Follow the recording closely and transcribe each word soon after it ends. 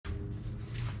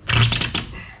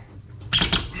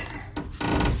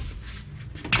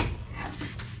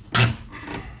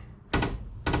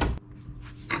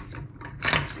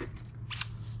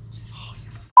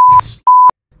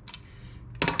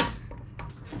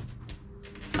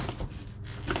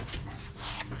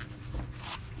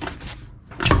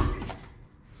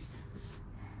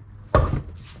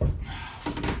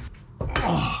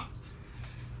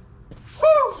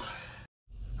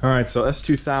Alright, so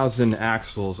S2000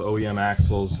 axles, OEM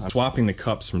axles, I'm swapping the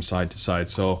cups from side to side.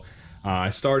 So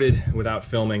I started without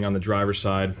filming on the driver's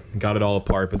side, got it all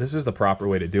apart, but this is the proper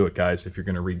way to do it, guys, if you're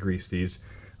going to re-grease these.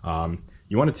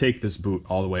 You want to take this boot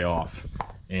all the way off,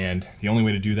 and the only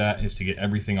way to do that is to get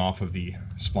everything off of the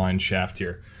spline shaft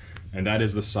here. And that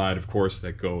is the side, of course,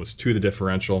 that goes to the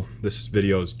differential. This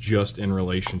video is just in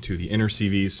relation to the inner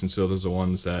CVs, and so those are the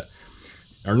ones that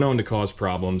are known to cause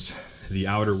problems. The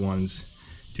outer ones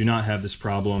do not have this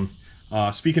problem.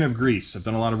 Speaking of grease, I've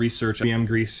done a lot of research. OEM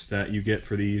grease that you get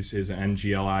for these is an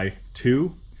NGLI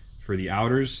 2 for the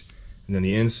outers, and then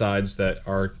the insides that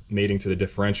are mating to the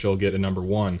differential get a number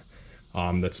 1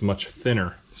 that's much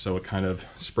thinner, so it kind of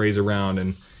sprays around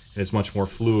and is much more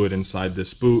fluid inside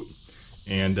this boot.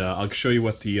 And I'll show you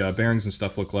what the bearings and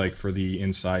stuff look like for the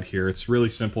inside here. It's really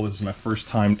simple. This is my first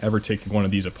time ever taking one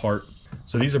of these apart.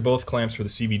 So these are both clamps for the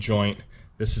CV joint.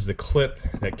 This is the clip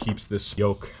that keeps this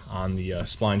yoke on the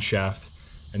spline shaft,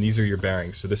 and these are your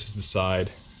bearings. So this is the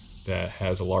side that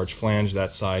has a large flange,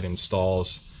 that side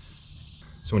installs.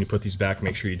 So when you put these back,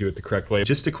 make sure you do it the correct way.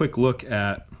 Just a quick look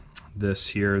at this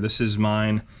here. This is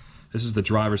mine. This is the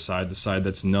driver's side, the side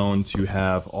that's known to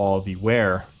have all the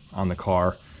wear on the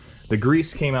car. The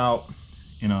grease came out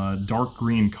in a dark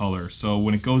green color, so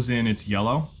when it goes in, it's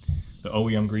yellow. The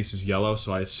OEM grease is yellow,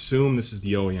 so I assume this is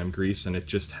the OEM grease, and it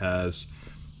just has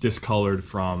discolored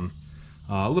from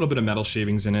a little bit of metal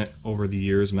shavings in it over the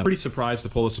years. I'm pretty surprised to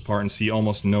pull this apart and see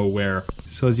almost no wear.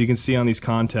 So as you can see on these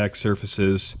contact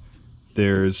surfaces,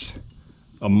 there's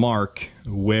a mark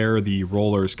where the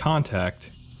rollers contact.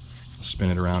 I'll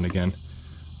spin it around again,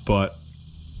 but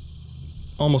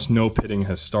almost no pitting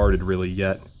has started really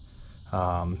yet.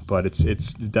 But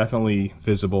it's definitely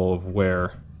visible of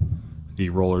where the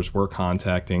rollers were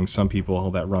contacting. Some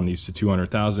people that run these to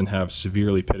 200,000 have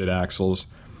severely pitted axles,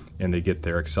 and they get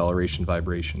their acceleration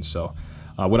vibrations. So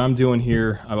what I'm doing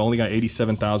here, I've only got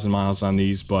 87,000 miles on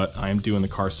these, but I am doing the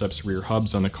Carcep's rear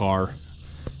hubs on the car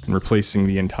and replacing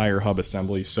the entire hub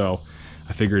assembly. So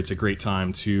I figure it's a great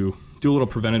time to do a little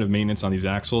preventative maintenance on these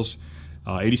axles.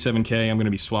 87K, I'm going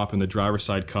to be swapping the driver's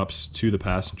side cups to the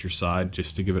passenger side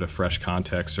just to give it a fresh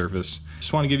contact surface.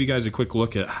 Just want to give you guys a quick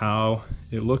look at how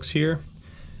it looks here.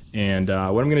 And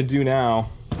what I'm going to do now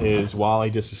is, while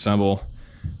I disassemble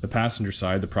the passenger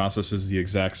side, the process is the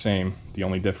exact same. The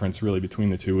only difference really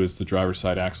between the two is the driver's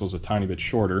side axle is a tiny bit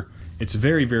shorter. It's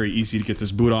very, very easy to get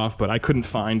this boot off, but I couldn't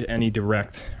find any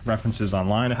direct references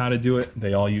online of how to do it.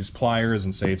 They all use pliers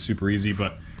and say it's super easy,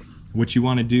 but what you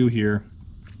want to do here,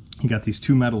 you got these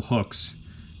two metal hooks,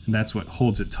 and that's what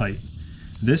holds it tight.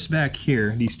 This back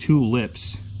here, these two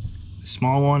lips, the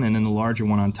small one and then the larger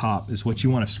one on top, is what you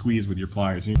want to squeeze with your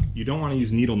pliers. You don't want to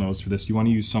use needle nose for this. You want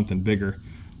to use something bigger.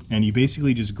 And you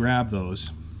basically just grab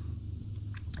those,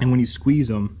 and when you squeeze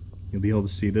them, you'll be able to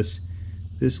see this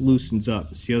loosens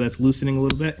up. See how that's loosening a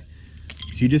little bit?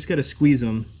 So you just got to squeeze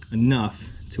them enough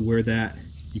to where that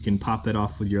you can pop that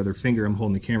off with your other finger. I'm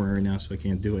holding the camera right now, so I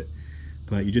can't do it.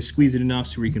 But you just squeeze it enough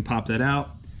so where you can pop that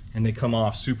out, and they come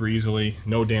off super easily,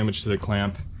 no damage to the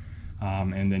clamp,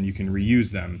 and then you can reuse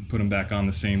them, put them back on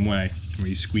the same way, where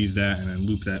you squeeze that and then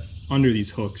loop that under these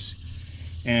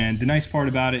hooks. And the nice part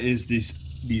about it is these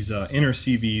inner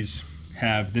CVs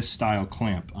have this style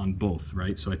clamp on both,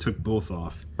 right? So I took both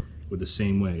off with the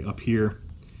same way. Up here,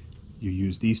 you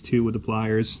use these two with the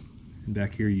pliers, and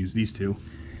back here you use these two.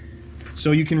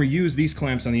 So you can reuse these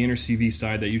clamps on the inner CV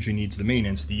side that usually needs the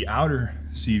maintenance. The outer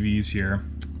CVs here,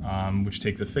 which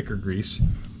take the thicker grease,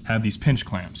 have these pinch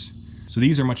clamps. So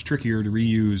these are much trickier to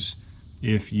reuse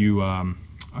if you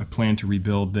I plan to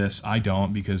rebuild this. I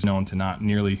don't, because known to not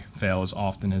nearly fail as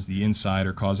often as the inside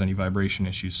or cause any vibration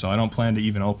issues. So I don't plan to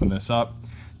even open this up,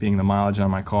 being the mileage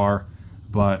on my car.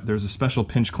 But there's a special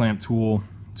pinch clamp tool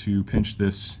to pinch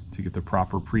this to get the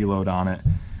proper preload on it.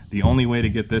 The only way to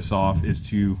get this off is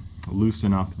to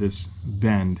loosen up this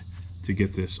bend to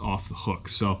get this off the hook.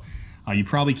 So you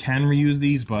probably can reuse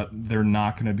these, but they're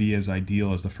not going to be as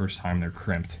ideal as the first time they're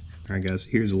crimped. All right, guys,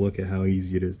 here's a look at how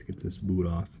easy it is to get this boot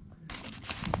off.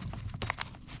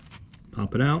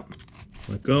 Pop it out,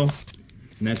 let go,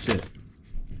 and that's it.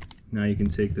 Now you can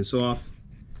take this off,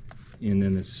 and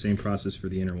then it's the same process for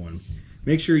the inner one.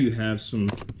 Make sure you have some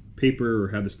paper or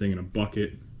have this thing in a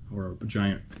bucket or a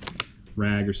giant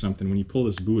rag or something. When you pull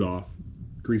this boot off,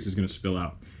 grease is going to spill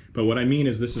out. But what I mean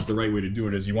is, this is the right way to do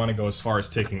it, is you want to go as far as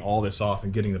taking all this off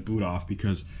and getting the boot off,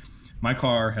 because my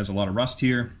car has a lot of rust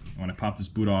here. When I pop this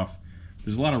boot off,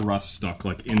 there's a lot of rust stuck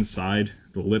like inside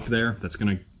the lip there that's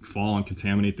going to fall and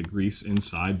contaminate the grease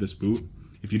inside this boot.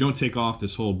 If you don't take off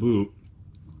this whole boot,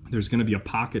 there's going to be a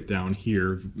pocket down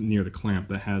here near the clamp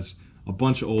that has a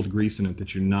bunch of old grease in it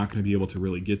that you're not going to be able to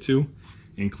really get to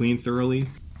and clean thoroughly.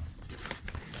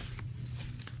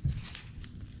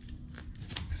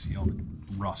 See all the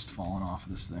rust falling off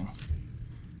of this thing.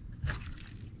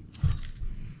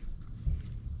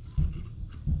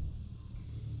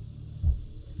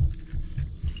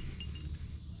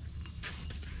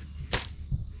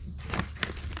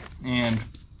 And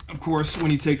of course,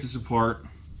 when you take this apart,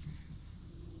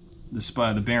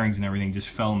 the bearings and everything just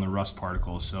fell in the rust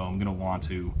particles, so I'm gonna want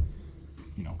to,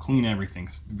 you know, clean everything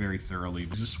very thoroughly.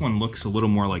 This one looks a little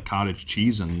more like cottage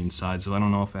cheese on the inside, so I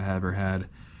don't know if I ever had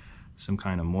some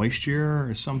kind of moisture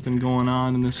or something going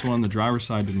on in this one. The driver's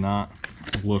side did not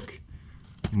look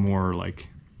more like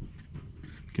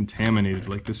contaminated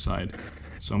like this side,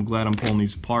 so I'm glad I'm pulling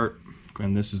these apart.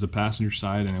 And this is the passenger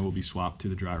side, and it will be swapped to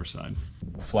the driver's side.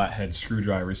 Flathead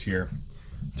screwdrivers here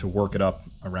to work it up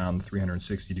around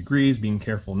 360 degrees, being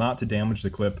careful not to damage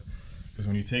the clip, because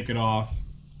when you take it off,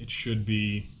 it should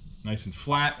be nice and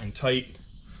flat and tight,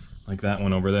 like that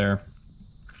one over there.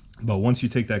 But once you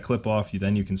take that clip off,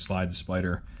 then you can slide the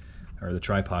spider, or the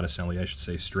tripod assembly, I should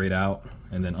say, straight out,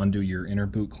 and then undo your inner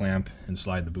boot clamp and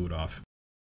slide the boot off.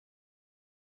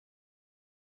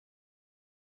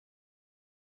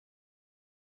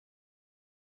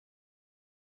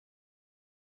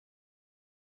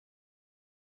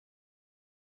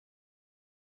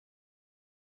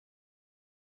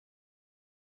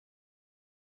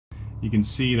 You can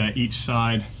see that each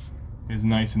side is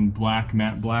nice and black,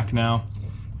 matte black now,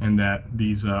 and that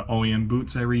these OEM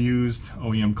boots I reused,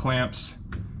 OEM clamps,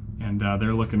 and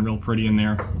they're looking real pretty in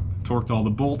there. Torqued all the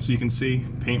bolts, you can see,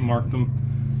 paint marked them,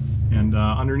 and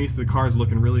underneath the car is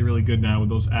looking really, really good now with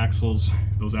those axles,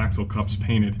 those axle cups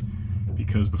painted,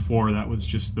 because before that was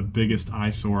just the biggest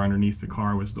eyesore underneath the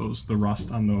car was the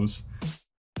rust on those.